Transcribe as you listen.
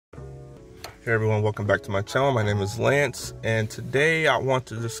Hey everyone, welcome back to my channel. My name is Lance, and today I want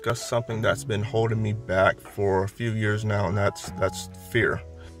to discuss something that's been holding me back for a few years now, and that's fear.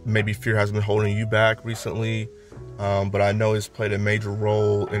 Maybe fear has been holding you back recently, but I know it's played a major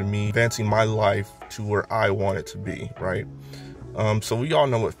role in me advancing my life to where I want it to be, right? So we all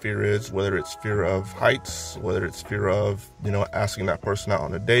know what fear is, whether it's fear of heights, whether it's fear of, asking that person out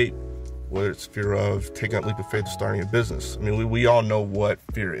on a date, whether it's fear of taking that leap of faith to starting a business. I mean, we all know what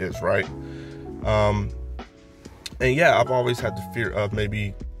fear is, right? And yeah, I've always had the fear of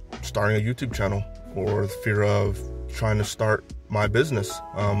maybe starting a YouTube channel, or the fear of trying to start my business,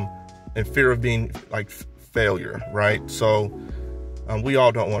 and fear of being like failure, right? So we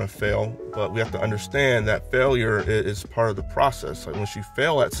all don't want to fail, but we have to understand that failure is part of the process. Like once you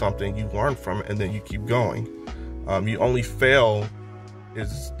fail at something, you learn from it and then you keep going. The only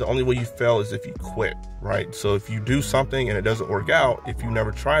way you fail is if you quit, right? So if you do something and it doesn't work out, if you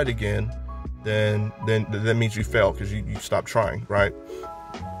never try it again, then that means you fail because you stopped trying, right?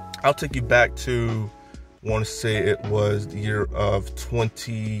 I'll take you back to, I want to say it was the year of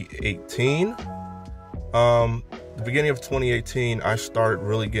 2018. The beginning of 2018, I started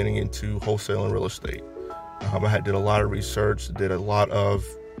really getting into wholesaling real estate. I did a lot of research, did a lot of,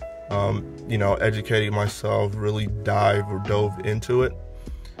 educating myself, really dove into it.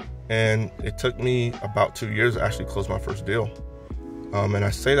 And it took me about 2 years to actually close my first deal. And I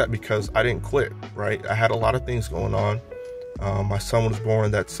say that because I didn't quit, right? I had a lot of things going on. My son was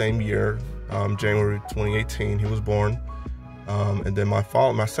born that same year, January 2018, he was born. And then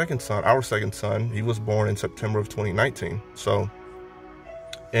our second son, he was born in September of 2019. So,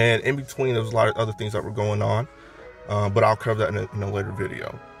 and in between, there was a lot of other things that were going on, but I'll cover that in a later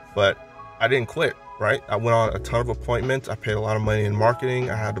video. But I didn't quit, right? I went on a ton of appointments. I paid a lot of money in marketing.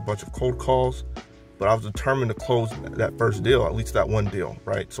 I had a bunch of cold calls, but I was determined to close that first deal, at least that one deal,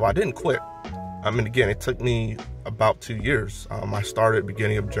 right? So I didn't quit. I mean, again, it took me about 2 years. I started at the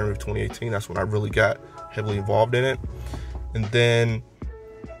beginning of January of 2018. That's when I really got heavily involved in it. And then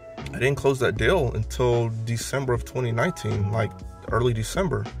I didn't close that deal until December of 2019, like early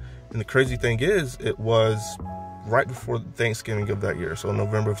December. And the crazy thing is, it was right before Thanksgiving of that year. So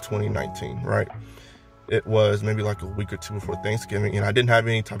November of 2019, right? It was maybe like a week or two before Thanksgiving, and I didn't have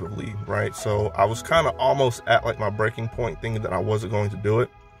any type of lead, right? So I was kind of almost at like my breaking point, thinking that I wasn't going to do it.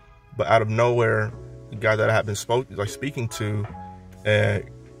 But out of nowhere, the guy that I had been speaking to, and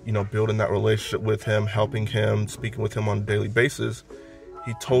building that relationship with him, helping him, speaking with him on a daily basis,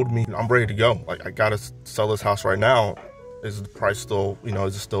 he told me, I'm ready to go. Like, I gotta sell this house right now. Is the price still,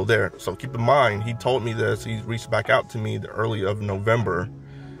 is it still there? So keep in mind, he told me this. He reached back out to me the early of November.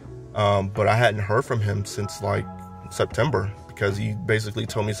 But I hadn't heard from him since like September, because he basically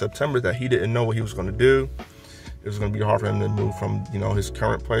told me in September that he didn't know what he was going to do. It was going to be hard for him to move from, his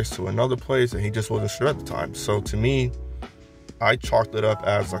current place to another place, and he just wasn't sure at the time. So to me, I chalked it up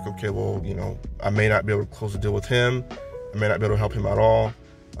as like, okay, well, I may not be able to close a deal with him. I may not be able to help him at all.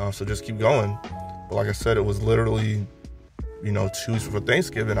 So just keep going. But like I said, it was literally, 2 weeks before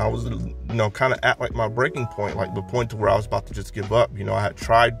Thanksgiving. I was, kind of at like my breaking point, like the point to where I was about to just give up. I had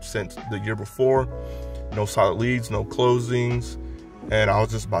tried since the year before, no solid leads, no closings, and I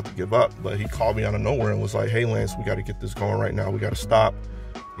was just about to give up. But he called me out of nowhere and was like, "Hey, Lance, we got to get this going right now. We got to stop.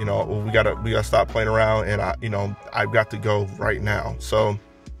 We got to stop playing around, and I've got to go right now." So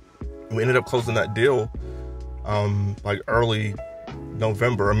we ended up closing that deal, like early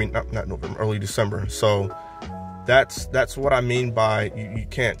November. I mean, not November, early December. So that's what I mean by you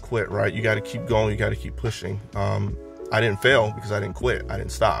can't quit, right? You got to keep going. You got to keep pushing. I didn't fail because I didn't quit. I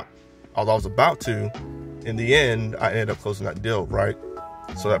didn't stop. Although I was about to, in the end, I ended up closing that deal, right?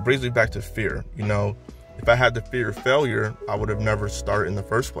 So that brings me back to fear. If I had the fear of failure, I would have never started in the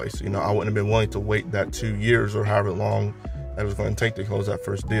first place. I wouldn't have been willing to wait that 2 years or however long that it was going to take to close that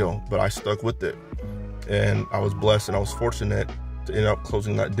first deal. But I stuck with it, and I was blessed and I was fortunate to end up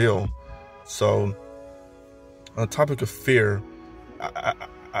closing that deal. So on the topic of fear,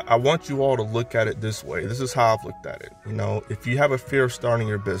 I want you all to look at it this way. This is how I've looked at it. If you have a fear of starting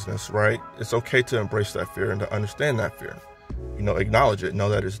your business, right, it's okay to embrace that fear and to understand that fear. Acknowledge it, know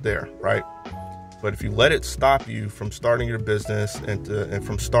that it's there, right? But if you let it stop you from starting your business and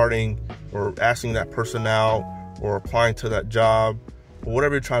from starting or asking that person out or applying to that job or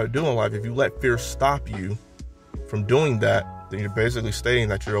whatever you're trying to do in life, if you let fear stop you from doing that, then you're basically stating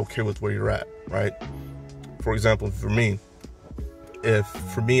that you're okay with where you're at, right? For example, for me,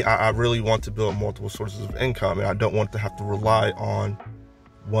 I really want to build multiple sources of income, and I don't want to have to rely on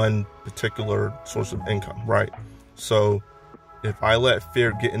one particular source of income, right? So if I let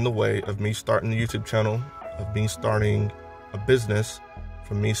fear get in the way of me starting the YouTube channel, of me starting a business,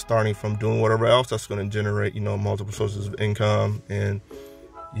 from me starting from doing whatever else that's going to generate, you know, multiple sources of income, and,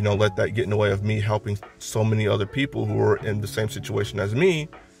 you know, let that get in the way of me helping so many other people who are in the same situation as me,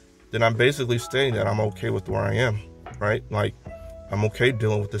 then I'm basically stating that I'm okay with where I am, right? Like, I'm okay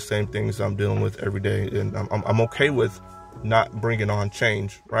dealing with the same things I'm dealing with every day, and I'm okay with not bringing on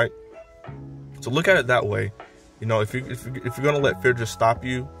change, right? So look at it that way. You know, if you're going to let fear just stop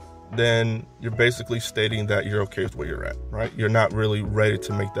you, then you're basically stating that you're okay with where you're at, right? You're not really ready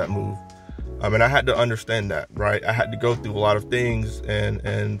to make that move. And I had to understand that, right? I had to go through a lot of things,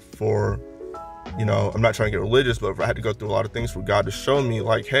 and for, you know, I'm not trying to get religious, but I had to go through a lot of things for God to show me,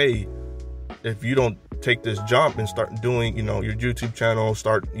 like, hey, if you don't take this jump and start doing, you know, your YouTube channel,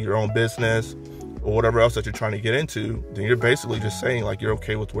 start your own business or whatever else that you're trying to get into, then you're basically just saying, like, you're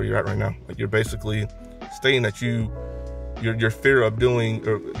okay with where you're at right now. Like, you're basically stating that your fear of doing,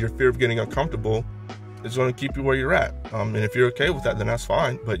 or your fear of getting uncomfortable is going to keep you where you're at. And if you're okay with that, then that's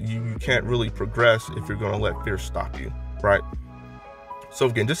fine. But you can't really progress if you're going to let fear stop you, right? So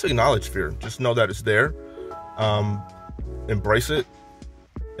again, just acknowledge fear. Just know that it's there. Embrace it.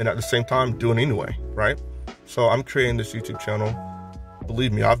 And at the same time, do it anyway, right? So I'm creating this YouTube channel.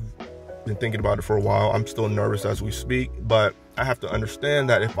 Believe me, I've been thinking about it for a while. I'm still nervous as we speak, but I have to understand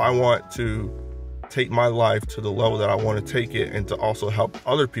that if I want to take my life to the level that I want to take it, and to also help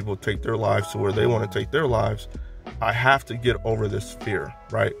other people take their lives to where they want to take their lives, I have to get over this fear,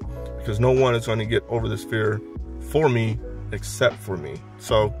 right? Because no one is going to get over this fear for me except for me.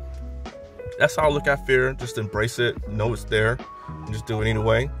 So that's how I look at fear. Just embrace it, know it's there, and just do it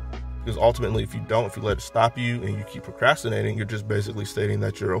anyway. Because ultimately, if you let it stop you and you keep procrastinating, you're just basically stating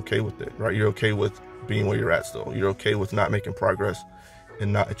that you're okay with it, right? You're okay with being where you're at still. You're okay with not making progress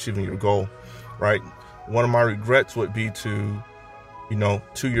and not achieving your goal, right? One of my regrets would be to, you know,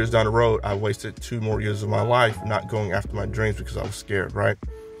 2 years down the road, I wasted 2 more years of my life not going after my dreams because I was scared, right?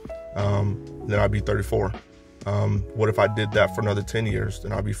 Then I'd be 34. What if I did that for another 10 years?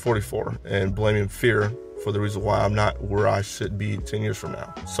 Then I'll be 44, and blaming fear for the reason why I'm not where I should be 10 years from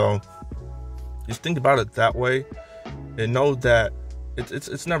now. So just think about it that way, and know that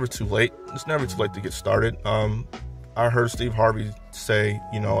it's never too late. It's never too late to get started. I heard Steve Harvey say,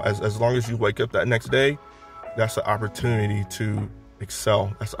 you know, as long as you wake up that next day, that's the opportunity to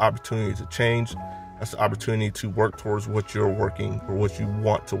excel. That's the opportunity to change. That's the opportunity to work towards what you're working, or what you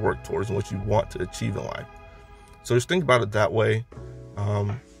want to work towards, and what you want to achieve in life. So just think about it that way.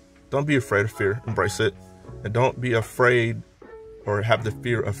 Don't be afraid of fear. Embrace it. And don't be afraid or have the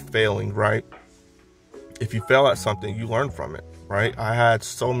fear of failing, right? If you fail at something, you learn from it, right? I had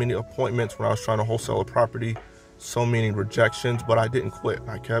so many appointments when I was trying to wholesale a property, so many rejections, but I didn't quit.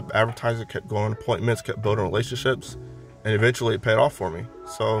 I kept advertising, kept going to appointments, kept building relationships, and eventually it paid off for me.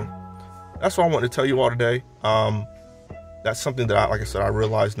 So that's what I wanted to tell you all today. That's something that like I said, I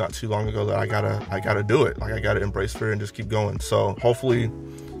realized not too long ago that I gotta do it. Like, I gotta embrace fear and just keep going. So hopefully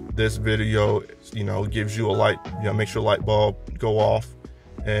this video, you know, gives you a light, you know, makes your light bulb go off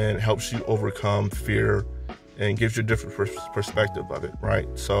and helps you overcome fear and gives you a different perspective of it, right?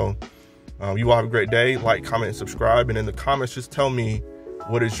 So you all have a great day. Like, comment, and subscribe. And in the comments, just tell me,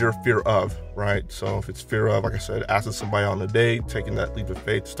 what is your fear of, right? So if it's fear of, like I said, asking somebody on a date, taking that leap of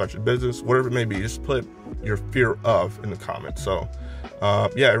faith to start your business, whatever it may be, just put your fear of in the comments. So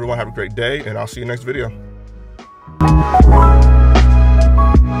yeah, everyone have a great day, and I'll see you next video.